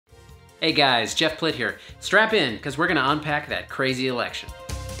Hey guys, Geoff Plitt here. Strap in, because we're gonna unpack that crazy election.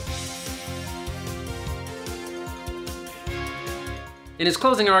 In his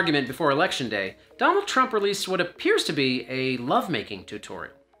closing argument before Election Day, Donald Trump released what appears to be a lovemaking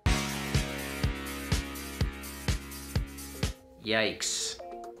tutorial. Yikes.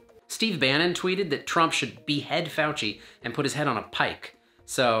 Steve Bannon tweeted that Trump should behead Fauci and put his head on a pike.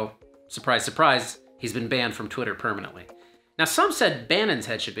 So, surprise, surprise, he's been banned from Twitter permanently. Now, some said Bannon's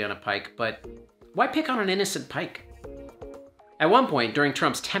head should be on a pike, but why pick on an innocent pike? At one point, during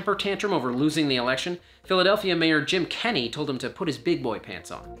Trump's temper tantrum over losing the election, Philadelphia Mayor Jim Kenney told him to put his big boy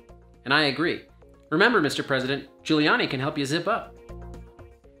pants on. And I agree. Remember, Mr. President, Giuliani can help you zip up.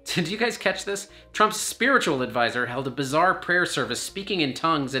 Did you guys catch this? Trump's spiritual advisor held a bizarre prayer service speaking in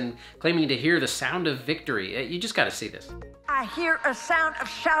tongues and claiming to hear the sound of victory. You just gotta see this. I hear a sound of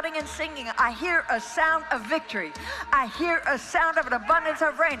shouting and singing. I hear a sound of victory. I hear a sound of an abundance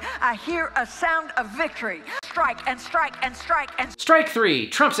of rain. I hear a sound of victory. Strike and strike and strike and... Strike three,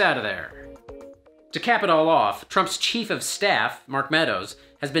 Trump's out of there. To cap it all off, Trump's Chief of Staff, Mark Meadows,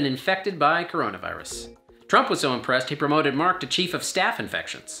 has been infected by coronavirus. Trump was so impressed he promoted Mark to Chief of Staff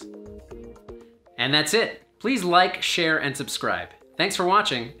Infections. And that's it. Please like, share, and subscribe. Thanks for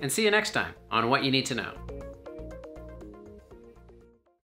watching, and see you next time on What You Need to Know.